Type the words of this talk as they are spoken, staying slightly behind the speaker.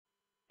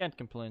Can't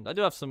complain. I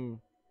do have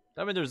some.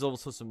 I mean, there's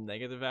also some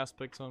negative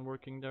aspects on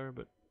working there,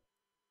 but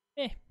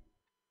as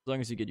long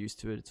as you get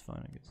used to it, it's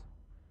fine, I guess.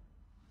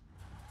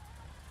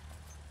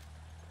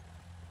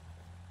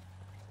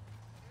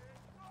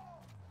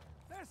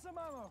 There's some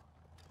ammo.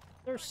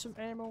 There's some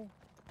ammo.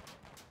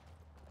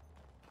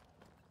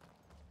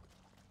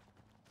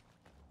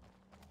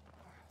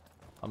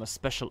 I'm a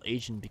special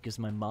agent because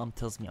my mom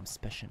tells me I'm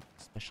special.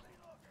 Special.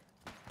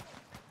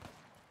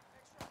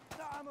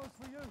 That ammo's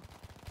for you.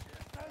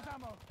 There's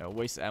ammo. Yeah,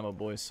 waste ammo,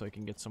 boys, so I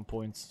can get some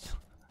points.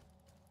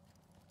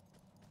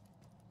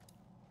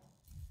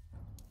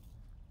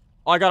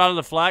 Oh, I got out of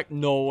the flag?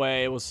 No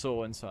way, it was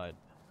so inside.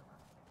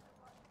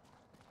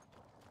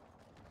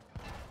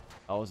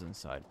 I was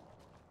inside.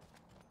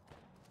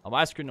 On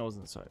my screen, I was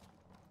inside.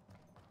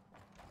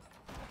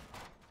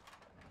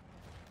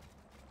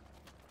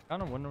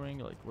 Kind of wondering,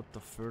 like, what the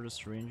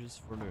furthest range is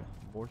for the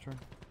mortar.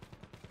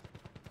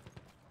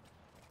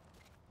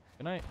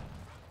 Can I?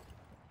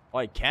 Oh,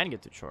 I can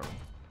get to Charlie.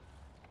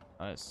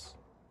 Nice.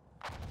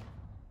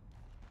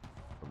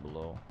 Or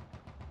below.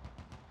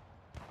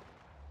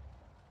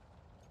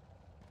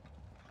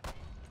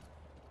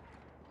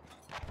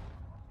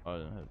 Oh, I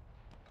didn't hit.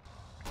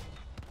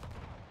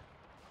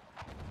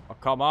 Oh,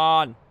 come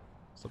on!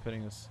 Stop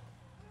hitting this.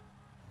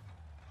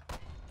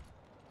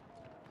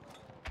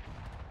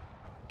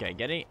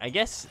 Okay, I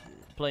guess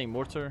playing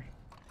mortar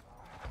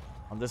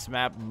on this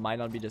map might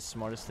not be the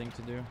smartest thing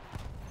to do.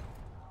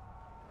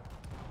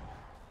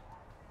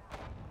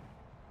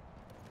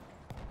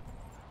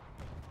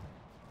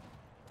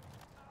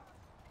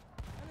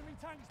 Enemy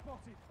tank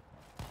spotted.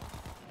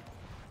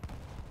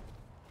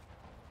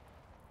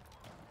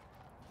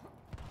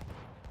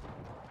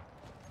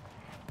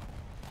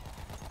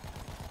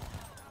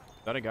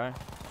 Is that a guy?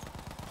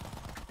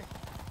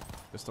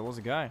 Guess there was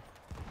a guy.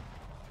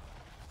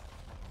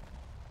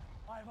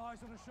 I have eyes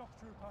on a shock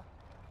trooper.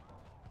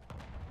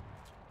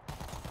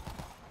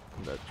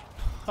 I'm dead.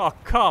 Oh,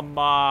 come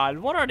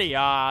on. What are the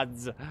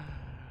odds?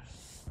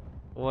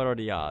 What are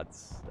the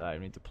odds? I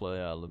need to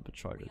play a little bit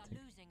charger, I think.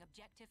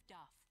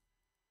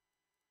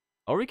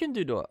 Or we can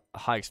do the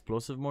high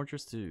explosive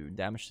mortars to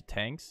damage the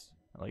tanks.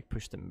 Like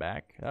push them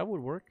back. That would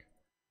work.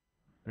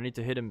 I need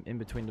to hit him in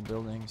between the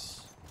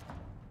buildings.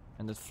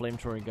 And that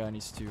flamethrower guy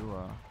needs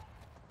to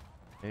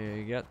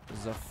get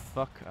the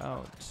fuck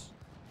out.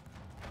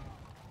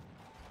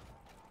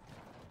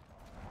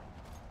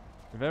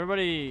 If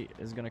everybody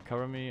is gonna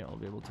cover me, I'll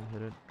be able to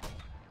hit it.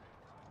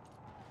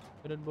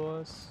 Hit it,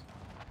 boys.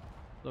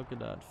 Look at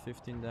that,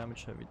 15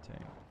 damage heavy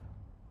tank.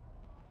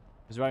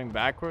 He's riding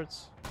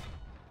backwards.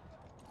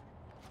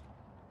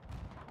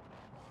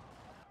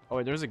 Oh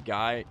wait, there's a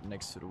guy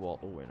next to the wall.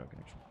 Oh wait, no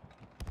connection.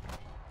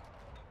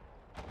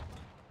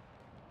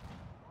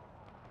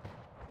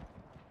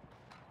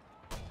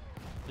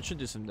 It should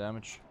do some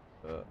damage.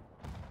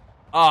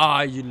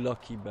 Ah, you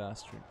lucky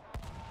bastard.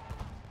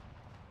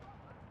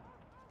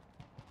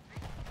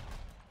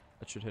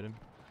 That should hit him.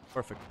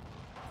 Perfect.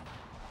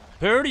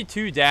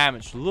 32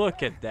 damage.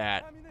 Look at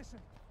that. Ammunition.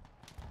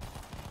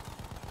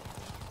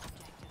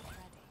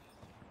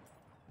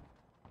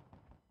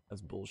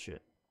 That's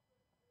bullshit.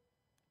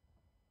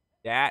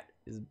 That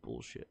is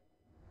bullshit.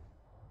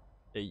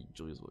 Hey,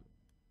 Julius, look.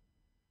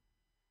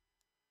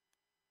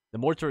 The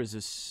mortar is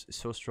just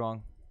so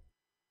strong.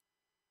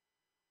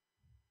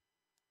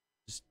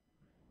 Just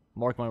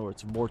mark my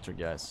words, mortar,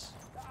 guys.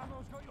 That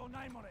ammo's got your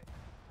name on it.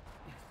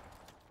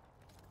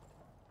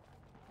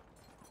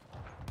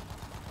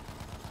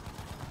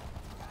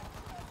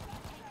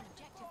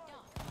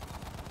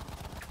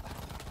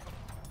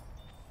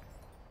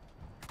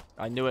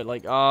 I knew it,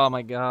 like, oh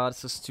my god,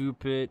 so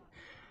stupid.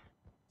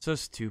 So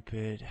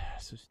stupid.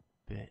 So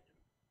stupid.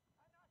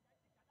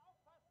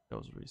 That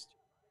was really stupid.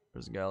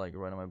 There's a guy like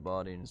right on my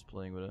body and is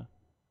playing with a...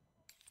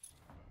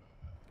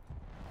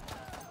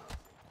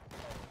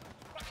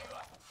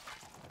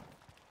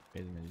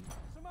 Amazing, amazing.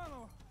 Some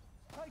ammo.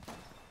 Take it.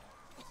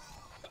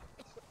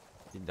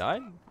 He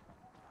died?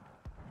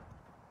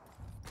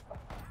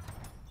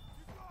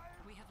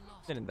 We have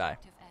lost Didn't die.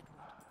 objective Edward.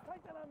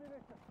 Take that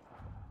ammunition.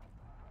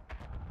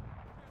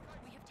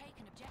 We have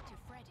taken objective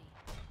Freddy.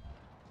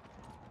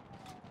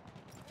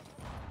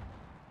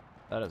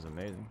 That is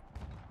amazing.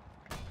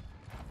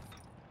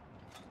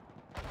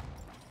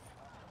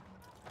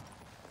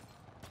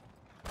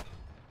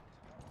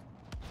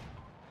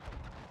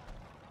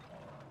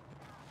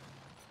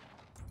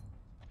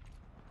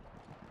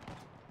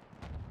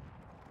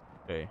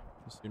 Okay,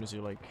 as soon as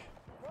you're like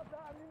Grab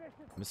that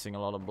ammunition. missing a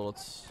lot of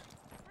bullets,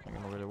 it's not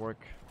gonna really work.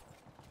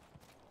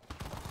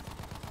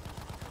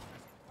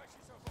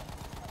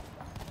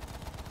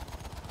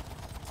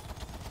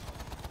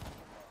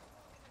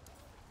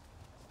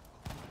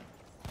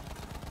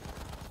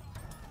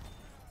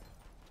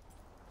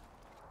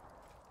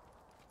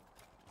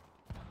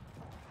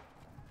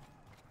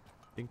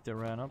 I think they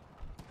ran up.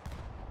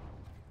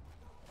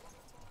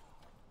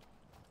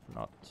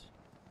 Not.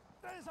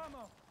 There's ammo.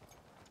 I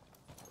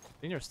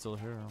think they're still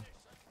here. I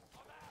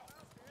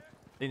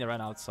think they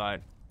ran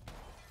outside.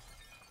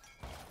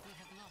 We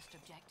have lost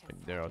objective.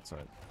 Like they're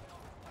outside.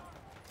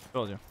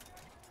 Told you.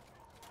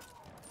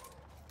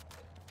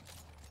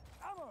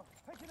 Ammo!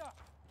 Pick it up!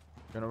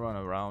 Gonna run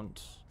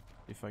around.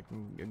 If I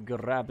can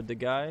grab the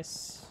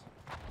guys.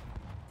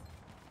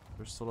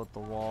 They're still at the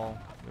wall.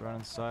 They run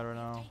inside right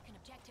now. Taken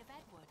objective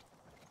Edward.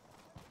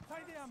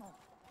 Take the ammo!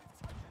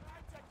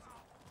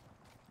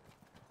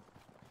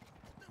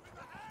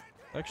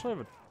 I actually have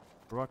a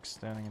truck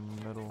standing in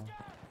the middle.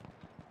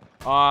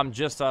 Oh, I'm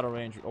just out of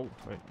range. Oh,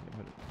 wait. I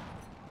hit it.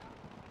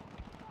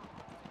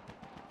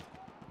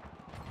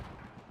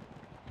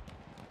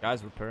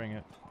 Guy's repairing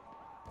it.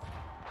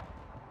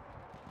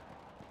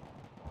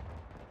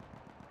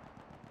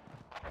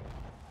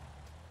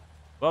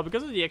 Well,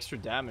 because of the extra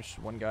damage,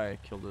 one guy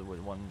killed it with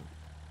one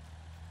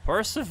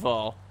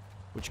Percival,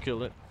 which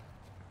killed it.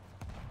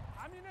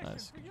 Ammunition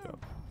Nice, for good you! job.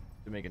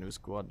 To make a new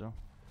squad though.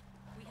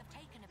 We have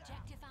taken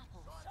objective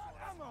apples.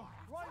 Ammo!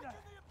 Right there!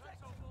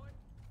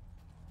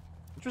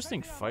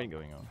 Interesting fight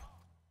going on.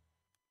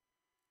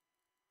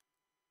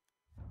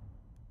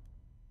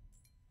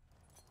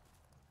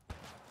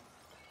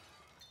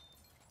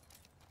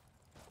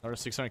 Another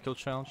 600 kill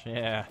challenge?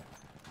 Yeah.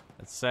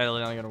 That's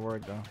sadly not gonna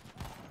work though.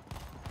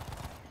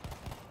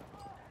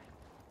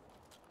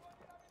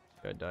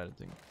 Guy died, I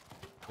think.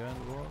 Guy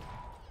in the wall.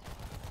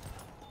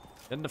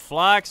 Getting the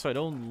flag so I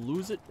don't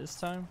lose it this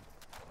time.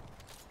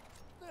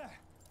 There!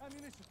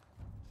 Ammunition!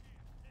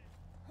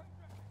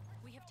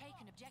 We have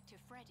taken objective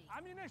Freddy.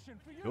 Ammunition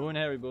for you! Going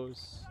Harry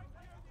boys.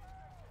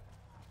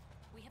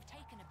 We have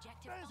taken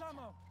objective There's butter.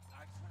 ammo!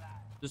 Thanks for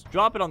that! Just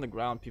drop it on the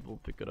ground, people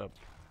pick it up.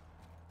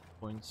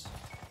 Points.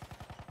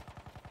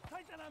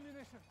 Take that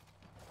ammunition!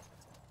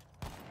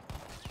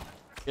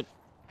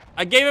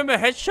 I gave him a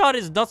headshot,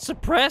 is not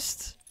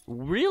suppressed?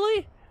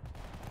 Really?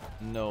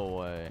 No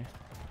way.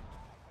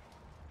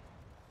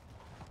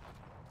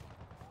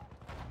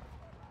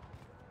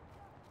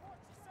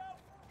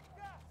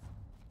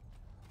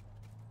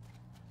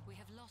 We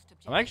have lost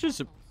objective I'm actually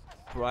apples.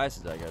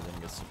 surprised that guy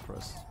didn't get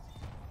suppressed.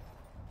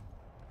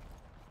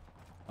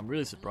 I'm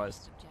really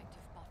surprised. Lost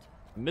objective butter.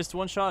 I missed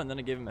one shot and then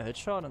I gave him a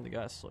headshot and the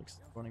guy's like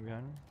running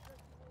behind me.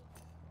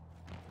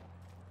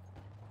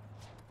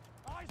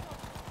 Eyes up!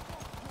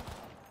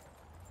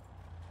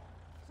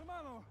 Some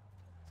ammo!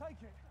 Take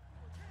it!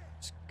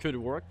 This could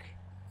work.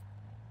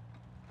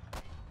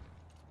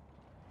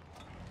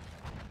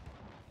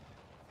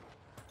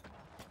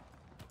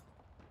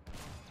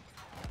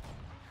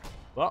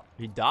 Well,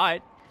 he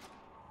died.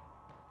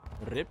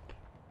 Rip.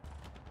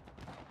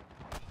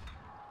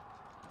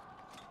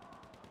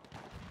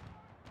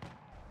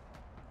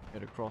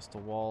 Get across the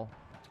wall.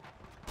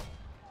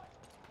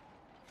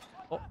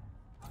 Oh.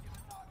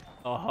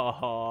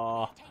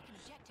 Oh. Taken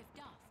objective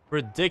Duff.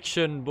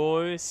 Prediction,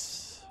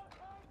 boys.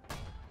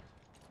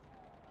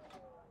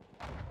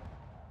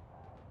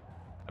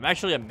 I'm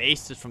actually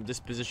amazed that from this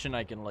position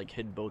I can like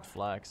hit both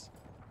flags.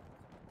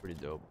 Pretty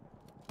dope.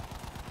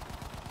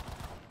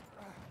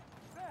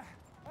 There!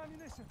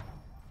 Ammunition!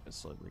 It's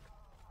slightly.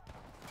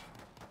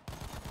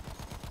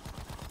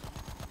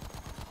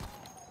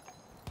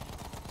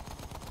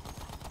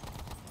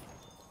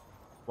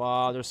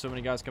 Wow, there's so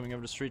many guys coming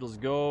over the street. Let's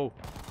go.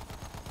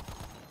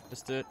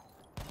 Missed it.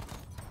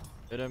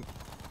 Hit him.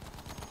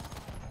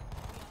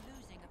 We are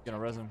losing Gonna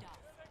res him. Duff.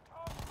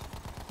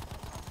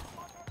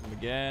 Hit him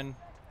again.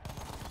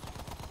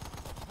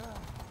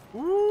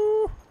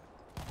 Woo!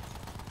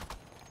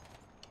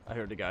 I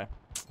heard the guy.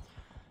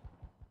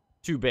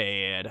 Too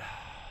bad.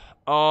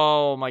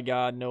 Oh my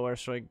god, no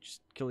airstrike.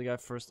 Just kill the guy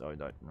first. Oh, he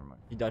died. Never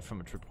mind. He died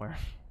from a tripwire.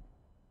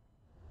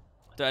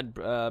 To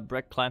add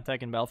Breck clan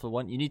tag in Battlefield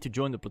 1, you need to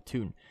join the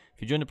platoon.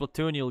 If you join the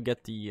platoon, you'll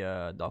get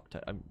the dog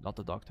tag. Not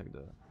the dog tag,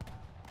 the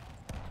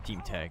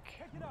team tag,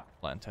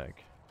 clan tag.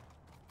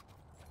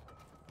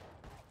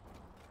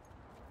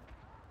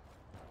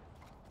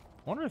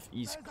 I wonder if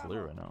E's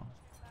clear right now.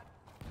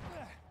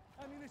 There!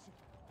 Ammunition!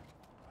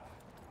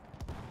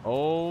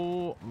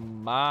 Oh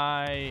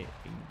my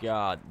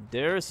god,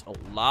 there's a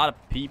lot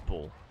of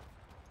people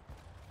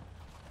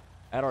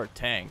at our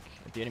tank,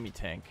 at the enemy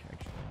tank,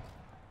 actually.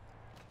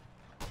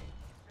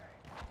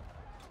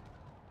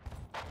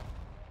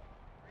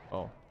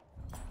 Oh,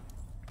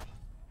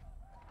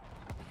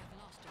 We have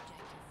lost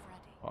objective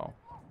Freddy. wow.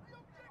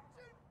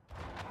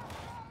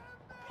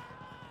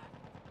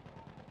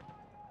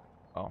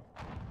 Oh.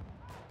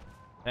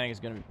 Tank is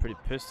gonna be pretty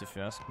pissed if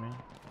you ask me.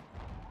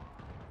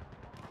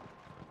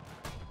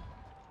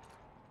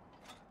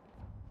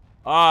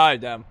 Ah,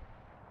 damn.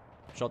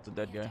 Shot the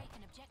dead We have guy.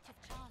 taken objective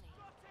Charlie.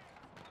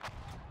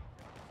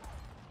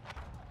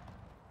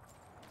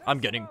 I'm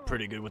getting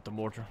pretty good with the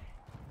mortar.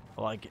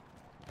 I like it.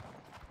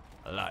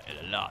 I like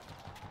it a lot.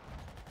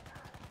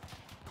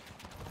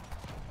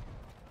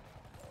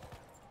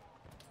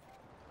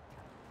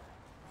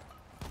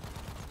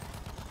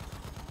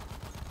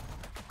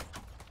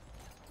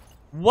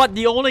 What?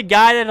 The only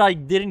guy that I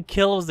didn't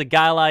kill was the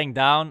guy lying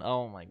down?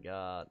 Oh my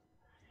god.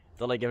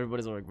 Felt like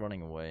everybody's like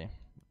running away.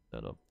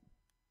 That up.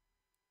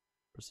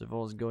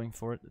 Percival is going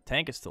for it. The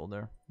tank is still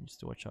there. You just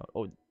to watch out.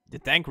 Oh, the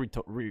tank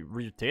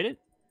rotated?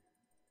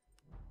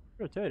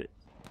 Rotated.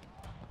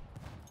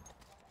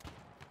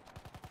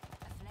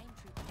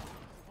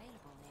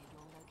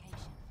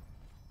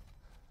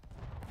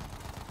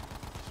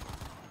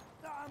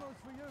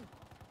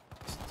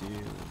 We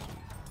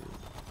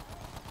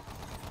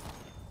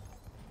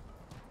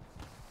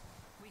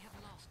have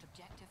lost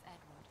objective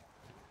Edward.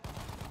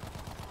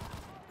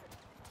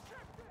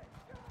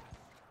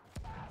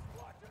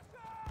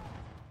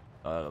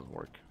 That doesn't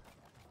work.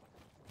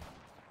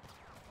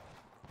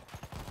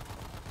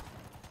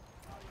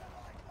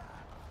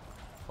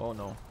 Oh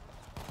no.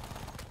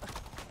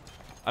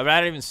 I'd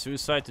rather even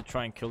suicide to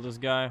try and kill this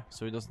guy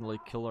so he doesn't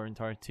like kill our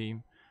entire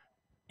team.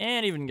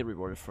 And even get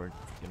rewarded for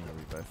getting a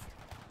revive.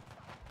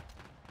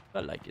 I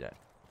like that.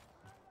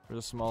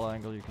 There's a small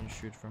angle you can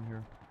shoot from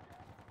here.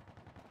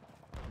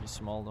 Pretty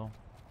small though.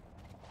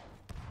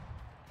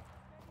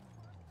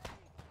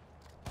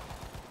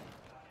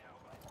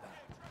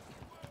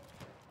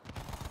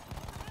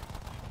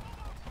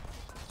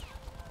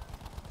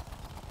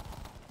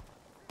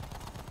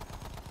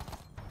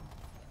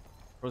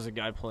 There's a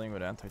guy playing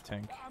with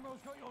anti-tank. Ammo's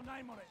got your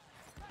name on it.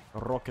 A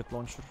rocket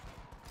launcher.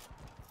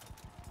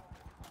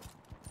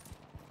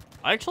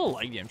 I actually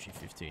like the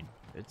MG15.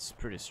 It's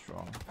pretty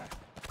strong.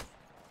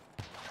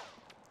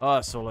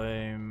 Ah, so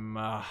lame.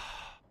 Oh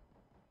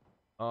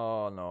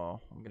no,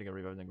 I'm gonna get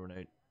revived in a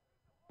grenade.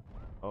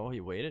 Oh, he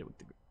waited with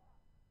the. I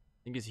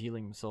think he's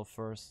healing himself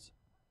first.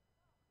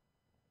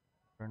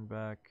 Turn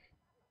back.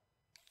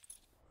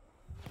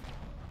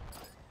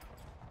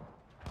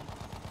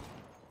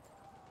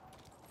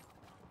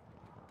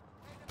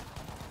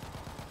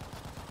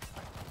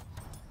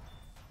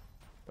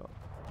 God.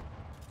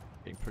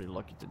 Getting pretty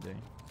lucky today.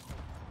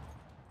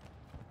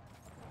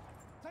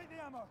 Take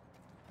the ammo.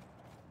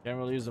 Can't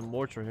really use a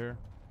mortar here.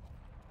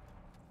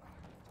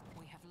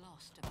 We have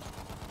lost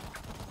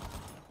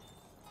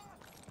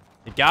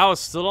The guy was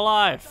still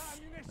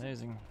alive.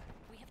 Amazing.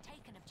 We have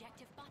taken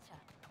objective butter.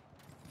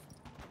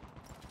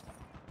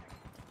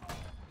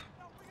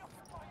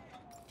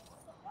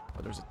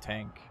 Oh, there's a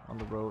tank on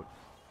the road.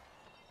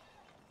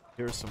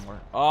 Here somewhere.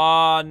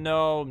 Oh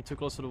no, I'm too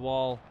close to the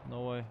wall.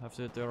 No way. I have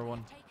to hit the other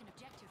one. Taken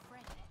objective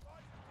Freddy.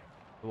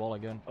 The wall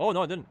again. Oh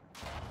no, I didn't.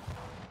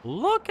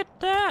 Look at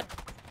that.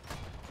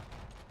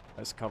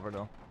 Nice cover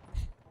though.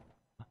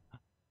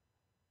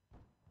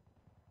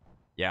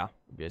 Yeah,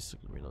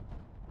 basically reload.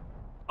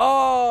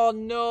 Oh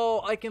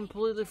no, I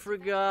completely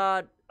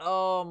forgot.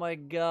 Oh my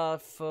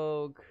god,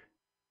 folk.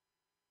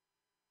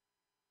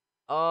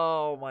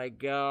 Oh my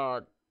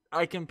god.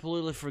 I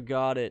completely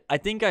forgot it. I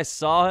think I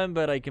saw him,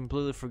 but I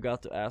completely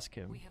forgot to ask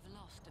him. We have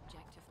lost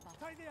objective butter.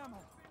 Take the ammo.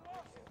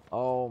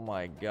 Oh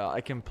my god,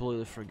 I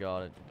completely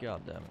forgot it.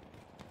 God damn it.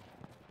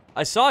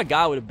 I saw a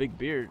guy with a big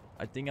beard.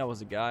 I think I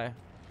was a guy.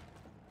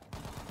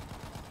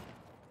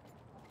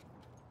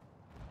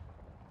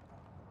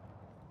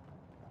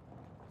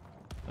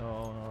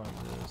 No, not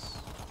like this.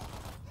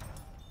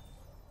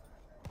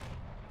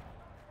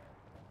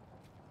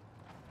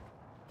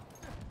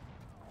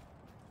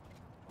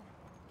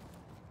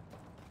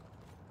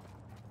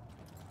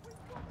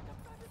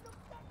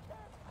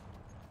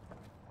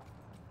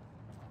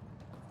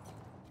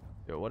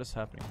 Yo, what is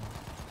happening?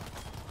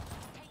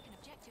 Taken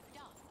objective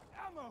Duff.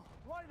 Ammo.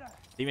 Right there.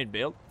 Teammate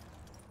build?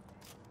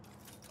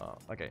 Oh,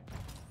 okay.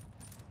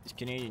 He's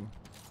Canadian.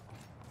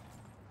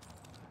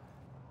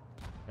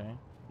 Okay.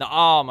 No,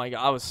 oh my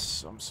god, I'm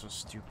so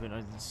stupid.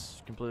 I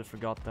just completely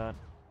forgot that.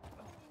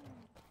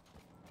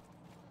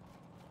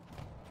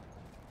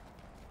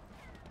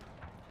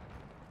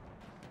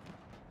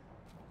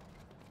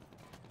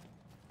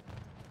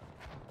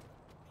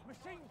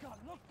 Machine gun.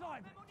 Look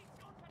time.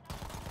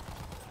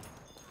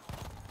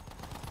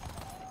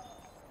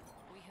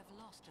 We have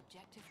lost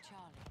objective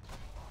Charlie.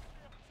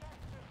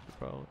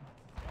 Probably.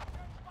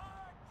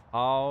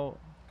 How?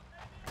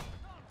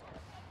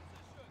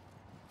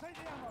 Take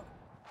the ammo.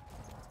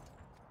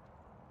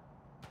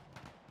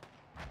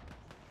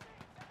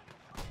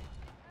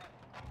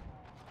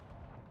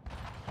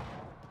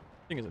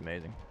 This thing is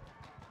amazing.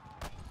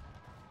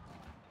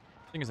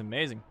 This thing is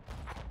amazing.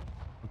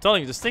 I'm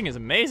telling you, this thing is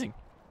amazing.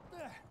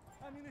 There.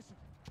 Ammunition.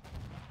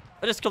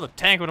 I just killed a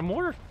tank with a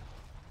mortar.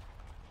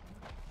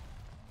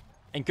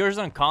 Incursions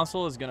on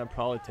console is gonna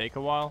probably take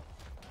a while.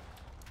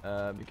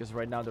 Because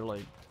right now they're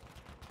like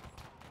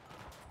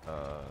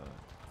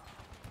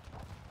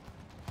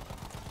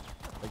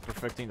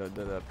perfecting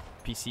the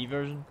PC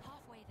version.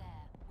 Halfway there,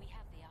 we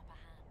have the upper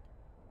hand.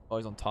 Oh,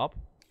 he's on top?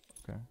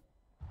 Okay.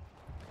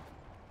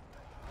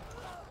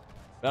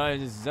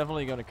 It's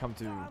definitely gonna come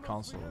to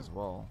console as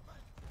well.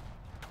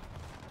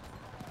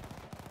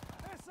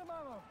 There's some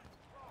ammo.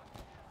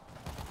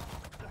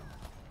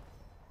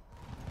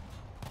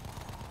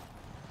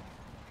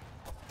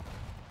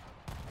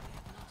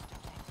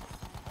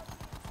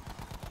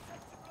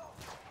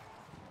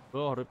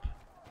 Oh, rip.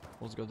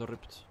 Who's got the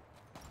ripped?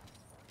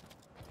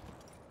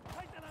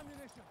 Take that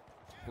ammunition.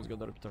 Who's got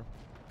the ripped there?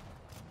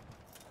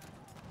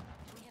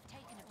 We have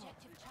taken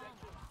objective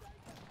Charlie.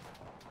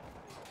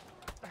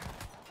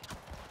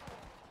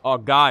 Oh,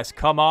 guys,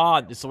 come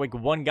on. It's like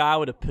one guy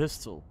with a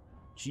pistol.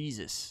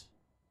 Jesus.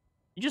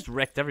 He just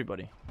wrecked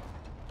everybody.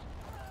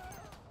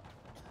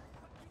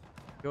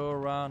 Go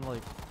around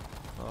like...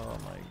 Oh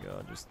my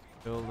god, just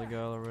kill the guy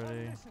already.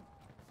 Ammunition.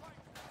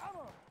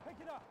 Ammo. Pick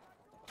it up.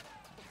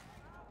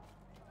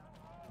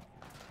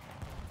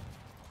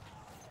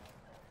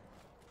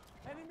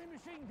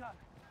 machine gun.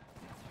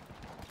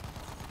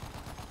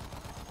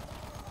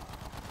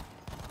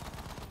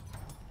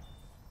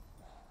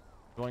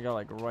 One guy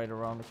like right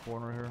around the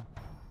corner here.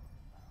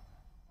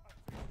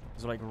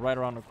 He's like right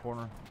around the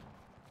corner.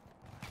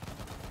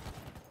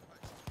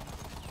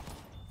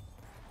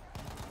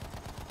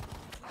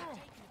 Taken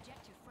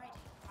objective Freddy.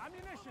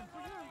 Ammunition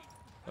for you.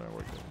 That'll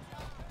work.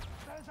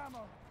 There's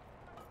ammo.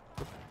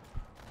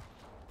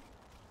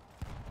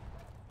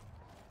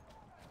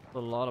 A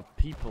lot of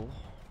people.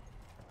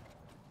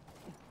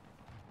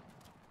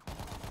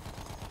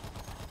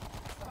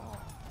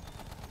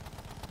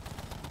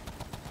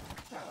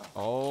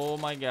 Oh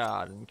my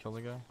god, didn't kill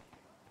the guy.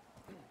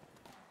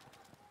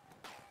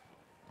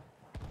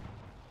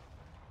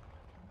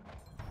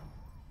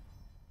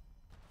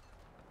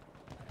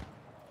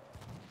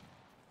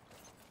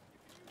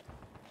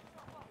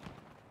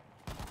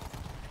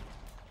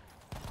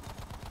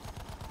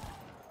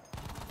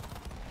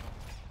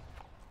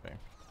 Okay.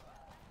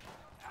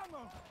 Ammo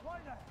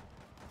right there.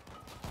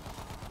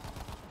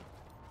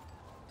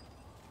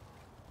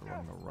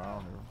 Running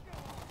around here.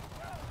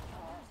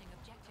 Losing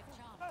objective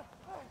Charlie.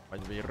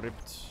 Might be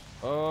ripped.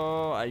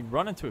 Oh, I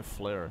run into a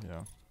flare,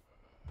 yeah.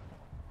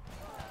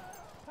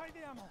 Take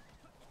the ammo.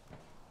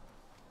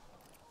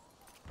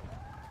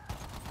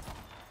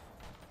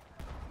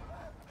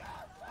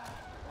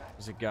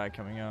 There's a guy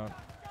coming out.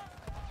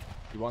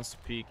 He wants to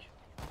peek.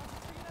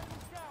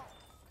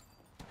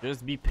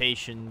 Just be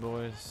patient,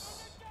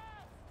 boys.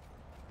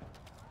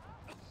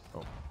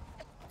 Oh.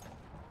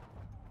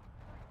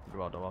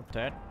 What about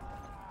that?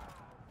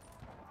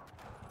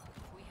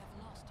 We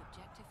have lost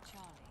objective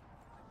Charlie.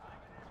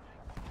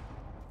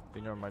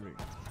 Dinner might be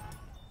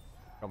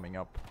coming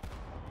up.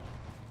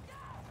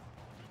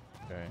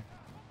 Okay.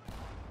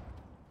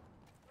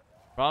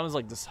 Problem is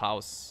like this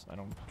house. I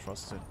don't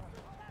trust it.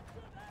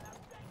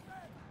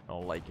 I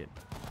don't like it.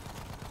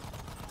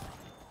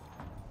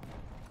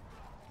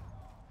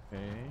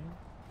 Okay.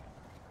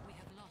 We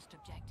have lost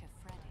objective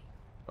Freddy.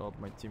 Oh,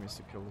 my team is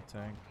to kill the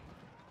tank.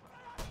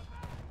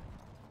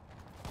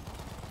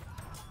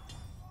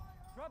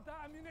 Grab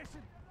that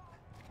ammunition.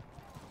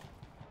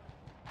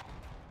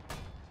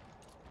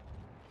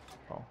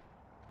 Oh.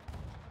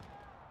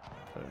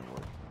 That didn't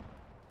work.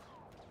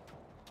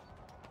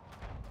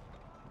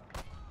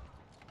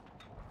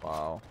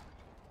 Wow.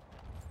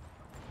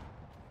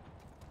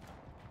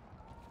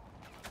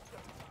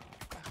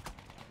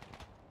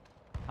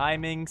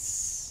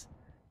 Timings.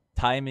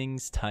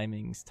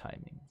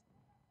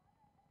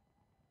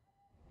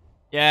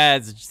 Yeah,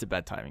 it's just a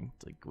bad timing.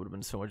 It's like, would have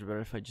been so much better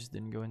if I just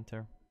didn't go in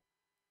there.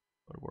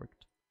 But it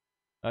worked.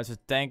 So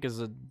tank is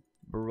a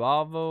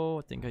Bravo.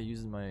 I think I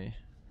used my...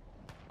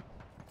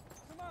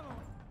 Some ammo.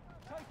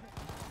 Take it.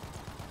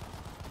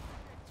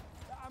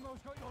 That ammo's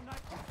got your name.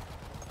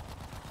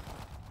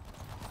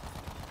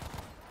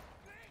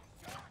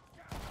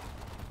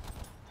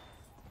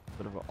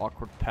 Bit of an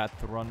awkward path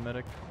to run,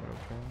 medic. But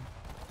okay.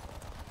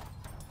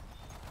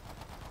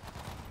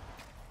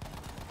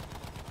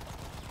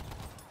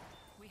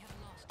 We have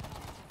lost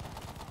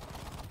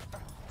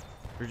objective.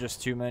 There's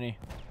just too many.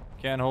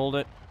 Can't hold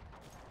it.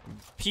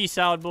 Peace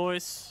out,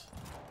 boys.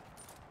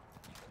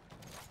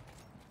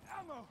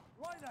 Ammo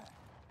right there.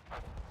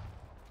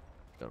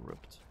 Got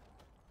ripped.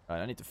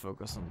 Alright, I need to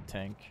focus on the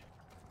tank.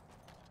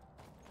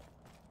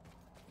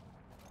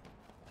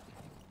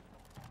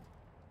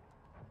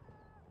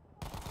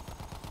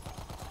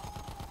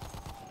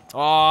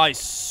 Oh, he's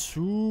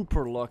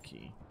super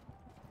lucky.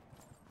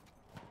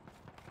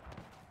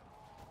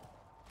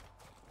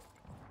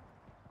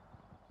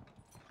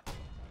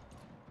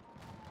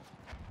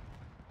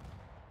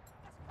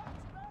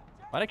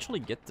 Might actually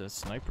get the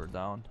sniper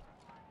down.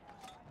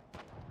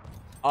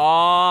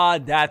 Ah,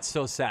 that's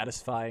so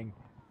satisfying.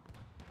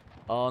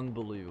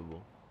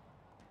 Unbelievable.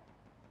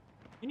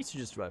 He needs to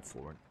just drive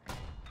forward.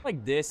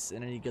 Like this,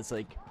 and then he gets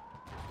like...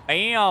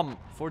 BAM!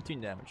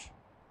 14 damage.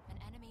 An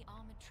enemy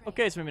armored train.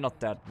 Okay, it's maybe not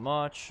that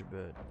much,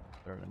 but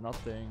better than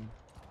nothing.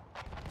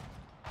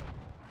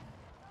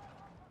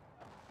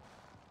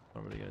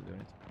 Not really gonna do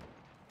anything.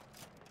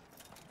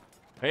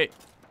 Hey!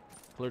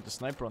 Cleared the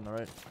sniper on the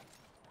right.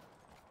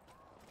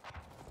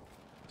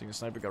 I think the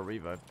sniper got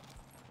revived.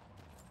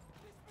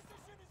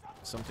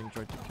 Something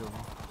tried to kill me.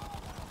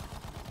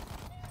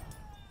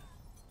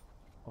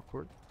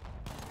 Awkward.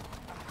 Is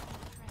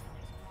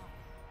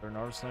there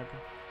another sniper?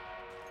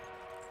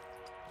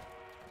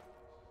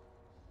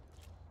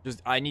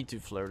 Just, I need to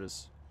flare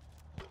this.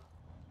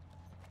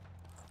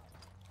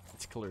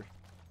 It's clear.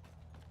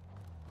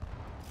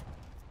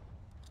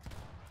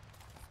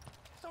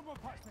 Someone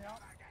patch me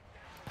out.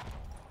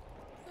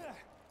 There.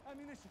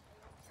 Ammunition.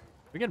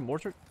 We get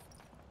mortar.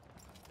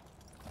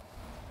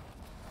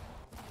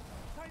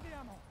 Take the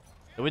ammo.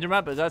 The winter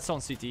map, that's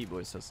on CT,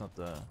 boys. That's not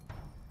the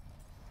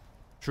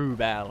true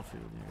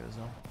battlefield, you guys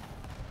know.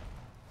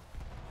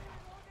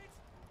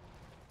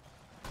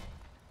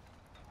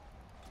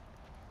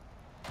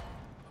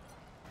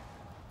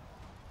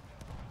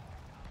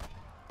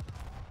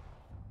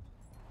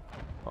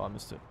 Oh, I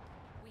missed it.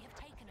 We have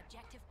taken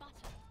objective butter.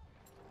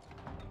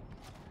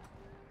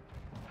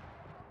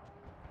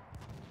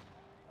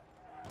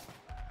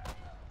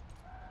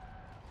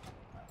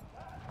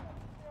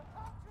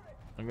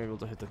 I'm gonna be able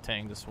to hit the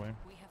tank this way.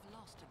 We have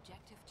lost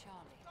objective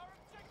Charlie.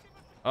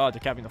 Oh,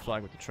 they're capping the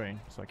flag with the train,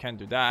 so I can't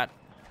do that.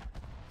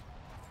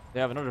 They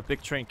have another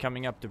big train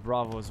coming up to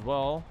Bravo as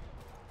well.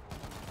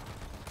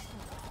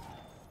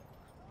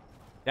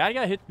 That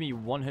guy hit me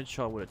one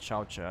headshot with a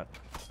chow chat.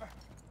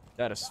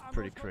 That is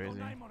pretty crazy.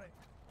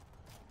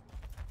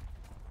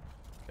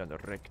 Got a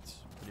wrecked.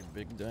 Pretty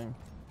big thing.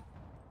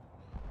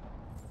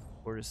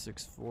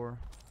 46-4.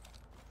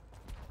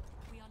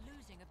 We are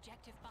losing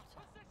objective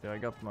butter. Yeah, I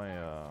got my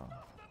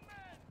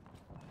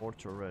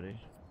mortar ready.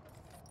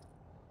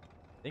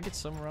 I think it's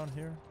somewhere around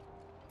here.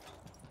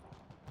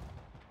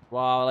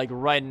 Wow, like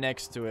right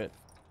next to it.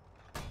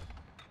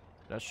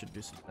 That should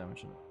do some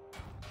damage.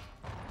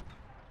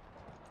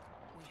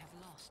 We have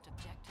lost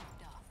objective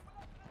Duff.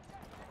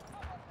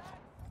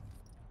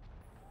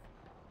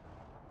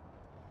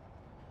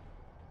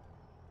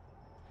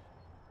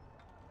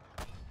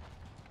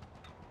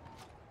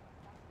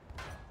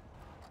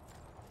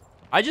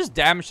 I just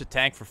damaged the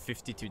tank for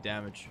 52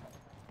 damage.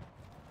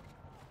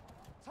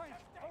 Tank,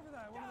 over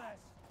there, one of theirs.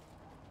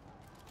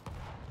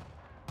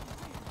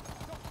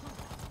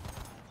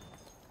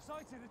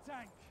 Sighted the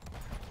tank.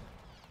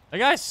 That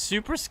guy's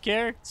super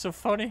scared. It's so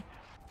funny.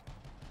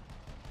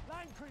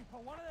 Land creeper,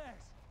 one of theirs.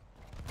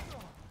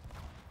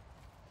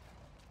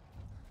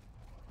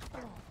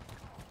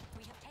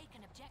 We have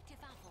taken objective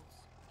apples.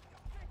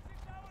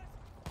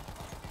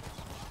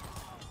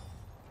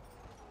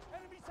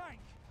 Enemy tank.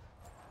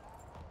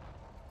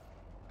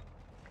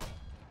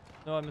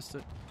 No, I missed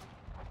it.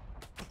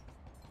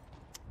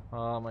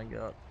 Oh my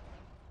god.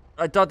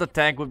 I thought the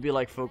tank would be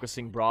like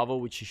focusing Bravo,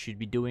 which he should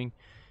be doing.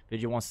 But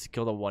he wants to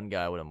kill the one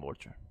guy with a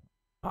mortar.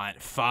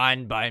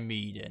 Fine by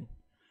me then.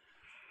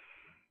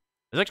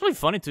 It's actually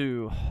funny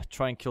to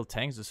try and kill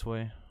tanks this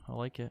way. I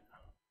like it.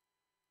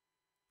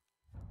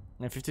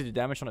 And 52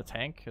 damage on a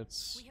tank,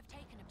 it's We have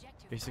taken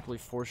objective. basically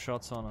 4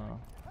 shots on a...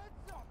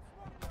 Heads up.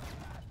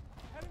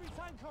 Enemy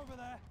tank over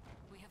there.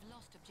 We have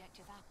lost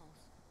objective apples.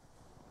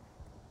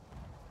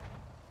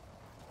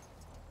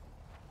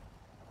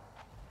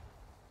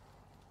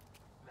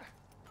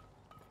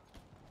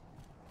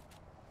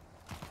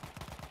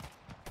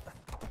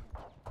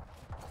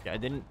 Yeah, I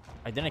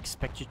didn't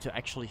expect you to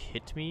actually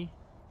hit me.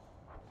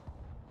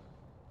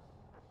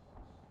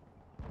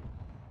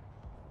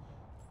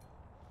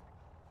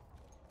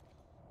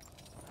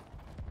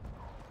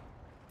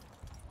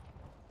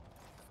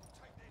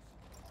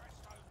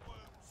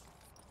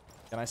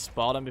 Can I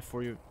spot him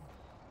before you...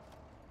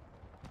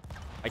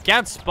 I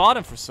can't spot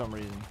him for some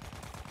reason.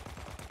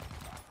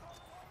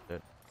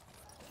 Shit.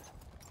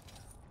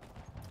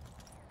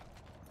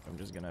 I'm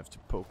just gonna have to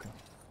poke him.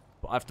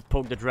 I have to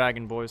poke the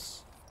dragon,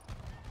 boys.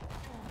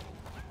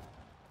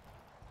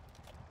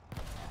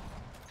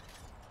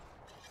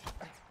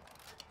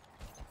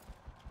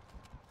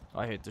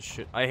 I hate this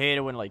shit. I hate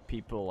it when like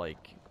people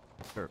like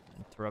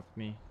interrupt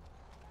me.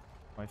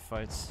 My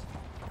fights.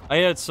 I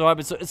hate it so hard.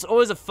 It's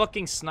always a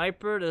fucking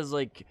sniper that's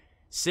like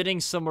sitting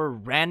somewhere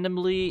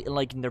randomly,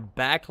 like in their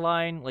back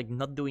line, like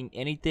not doing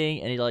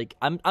anything, and he like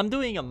I'm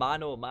doing a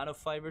mano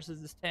fight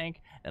versus this tank,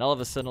 and all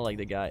of a sudden like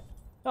the guy,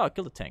 oh, I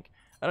killed the tank.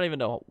 I don't even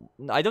know.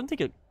 I don't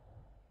think I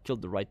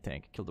killed the right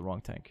tank. I killed the wrong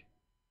tank.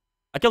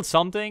 I killed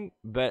something,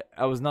 but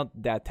I was not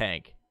that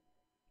tank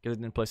because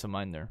I didn't place a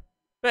mine there.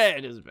 But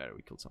it doesn't matter.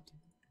 We killed something.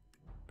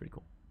 Pretty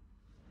cool.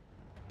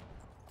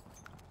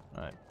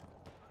 Alright.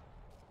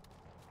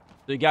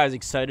 So you guys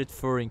excited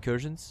for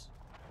incursions?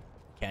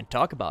 Can't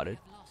talk about it,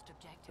 We have lost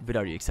objective. but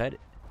are you excited?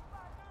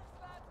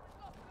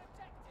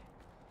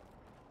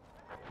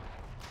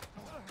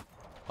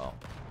 Oh.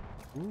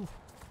 Ooh.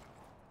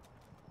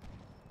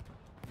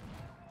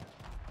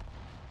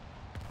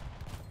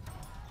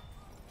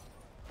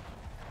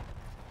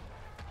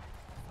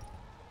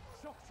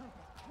 Shock trooper,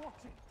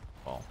 watching.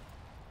 Oh.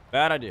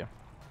 Bad idea.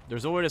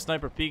 There's always a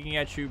sniper peeking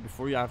at you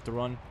before you have to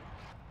run.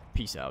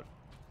 Peace out.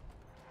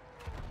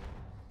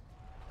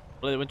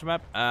 Play the winter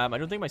map. I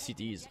don't think my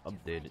CT is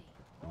updated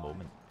at the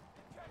moment.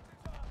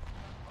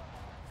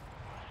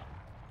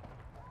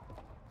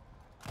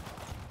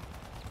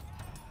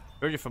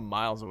 Heard you from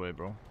miles away,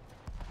 bro.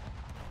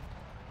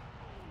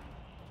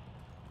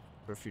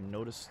 Or if you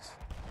noticed.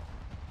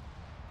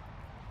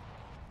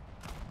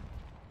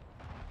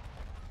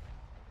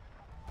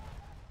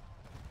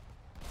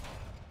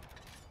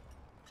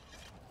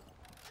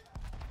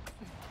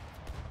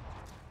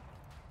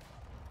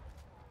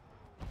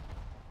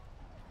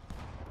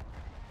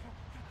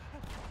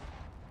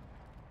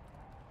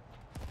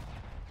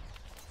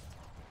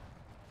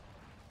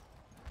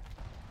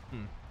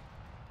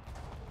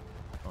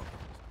 Oh,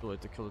 it's too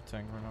late to kill the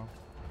tank right now.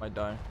 Might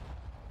die.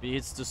 If he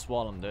hits this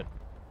wall, I'm dead.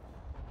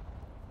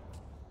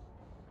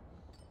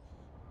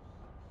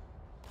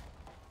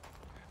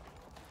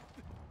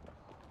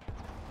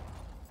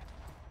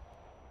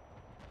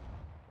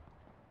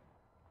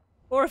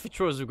 Or if he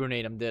throws a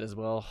grenade, I'm dead as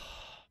well.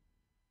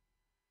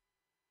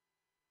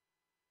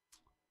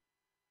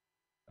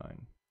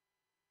 Fine.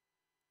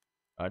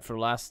 Alright, for the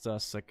last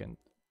second,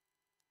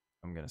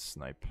 I'm gonna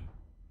snipe.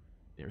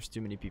 There's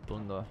too many people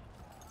in the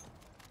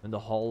In the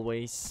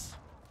hallways.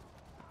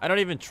 I don't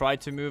even try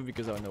to move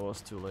because I know it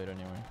was too late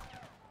anyway.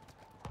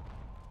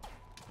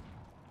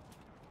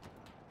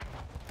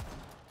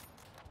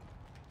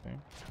 Okay.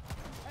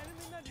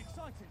 Enemy medic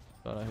sighted.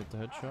 Thought I hit the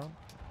headshot.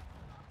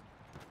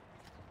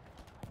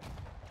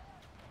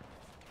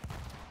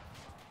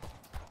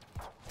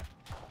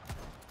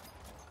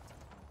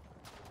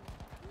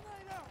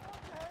 Grenade out.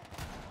 What the heck?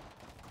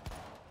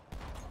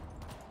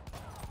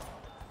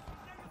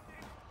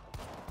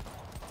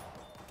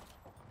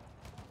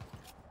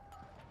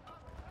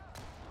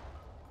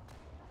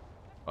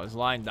 Oh, he's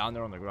lying down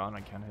there on the ground.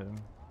 I can't hit him.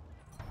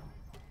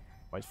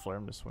 Might flare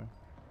him this way.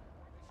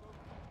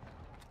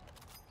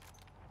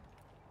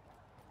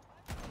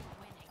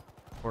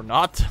 Or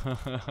not.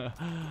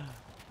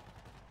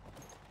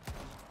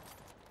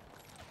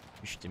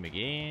 Pushed him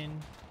again.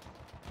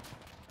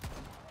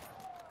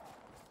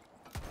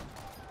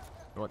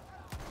 What?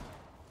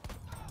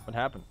 What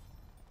happened?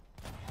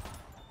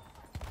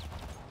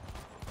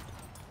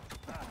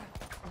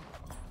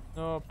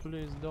 No,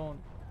 please don't.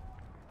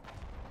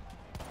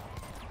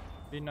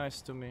 Be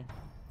nice to me.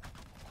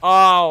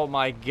 Oh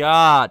my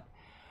god.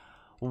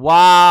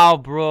 Wow,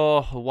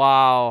 bro.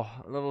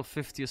 Wow. Level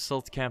 50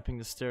 assault camping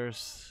the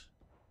stairs.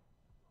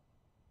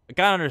 I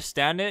can't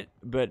understand it,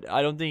 but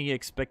I don't think he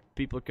expect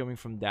people coming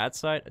from that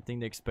side. I think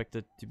they expect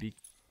it to be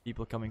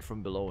people coming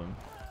from below him.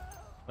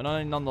 But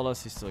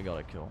nonetheless, he still got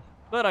a kill.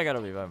 But I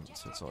gotta revive him,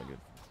 so it's all good.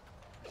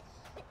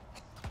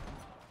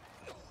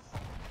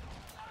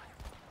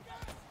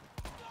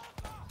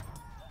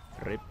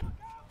 Rip.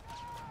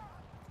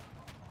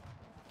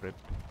 Rip.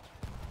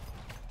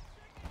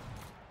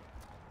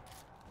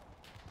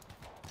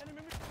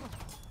 Enemy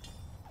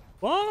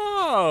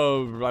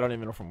Whoa! I don't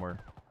even know from where.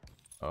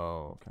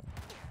 Oh, okay.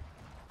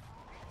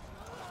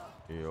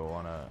 You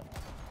wanna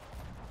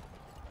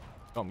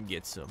come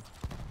get some?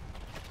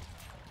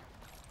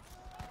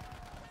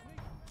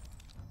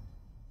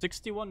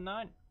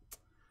 61.9.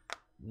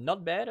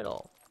 Not bad at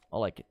all. I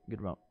like it.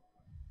 Good round.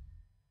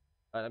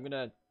 Alright, I'm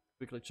gonna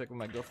quickly check with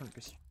my girlfriend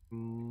because she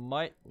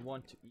might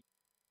want to eat.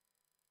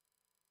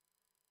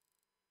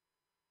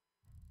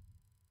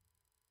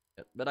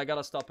 Yeah, but I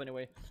gotta stop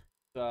anyway.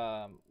 We're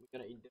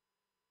gonna eat dinner.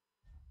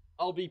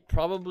 I'll be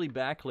probably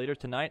back later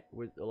tonight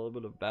with a little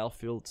bit of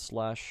Battlefield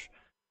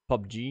 /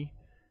 PUBG.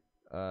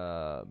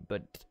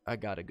 But I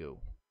gotta go.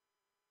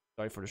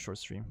 Sorry for the short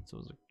stream. So it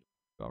was like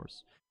 2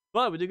 hours.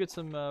 But we did get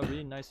some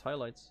really nice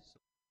highlights. So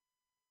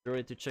you're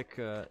ready to check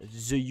the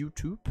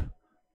YouTube.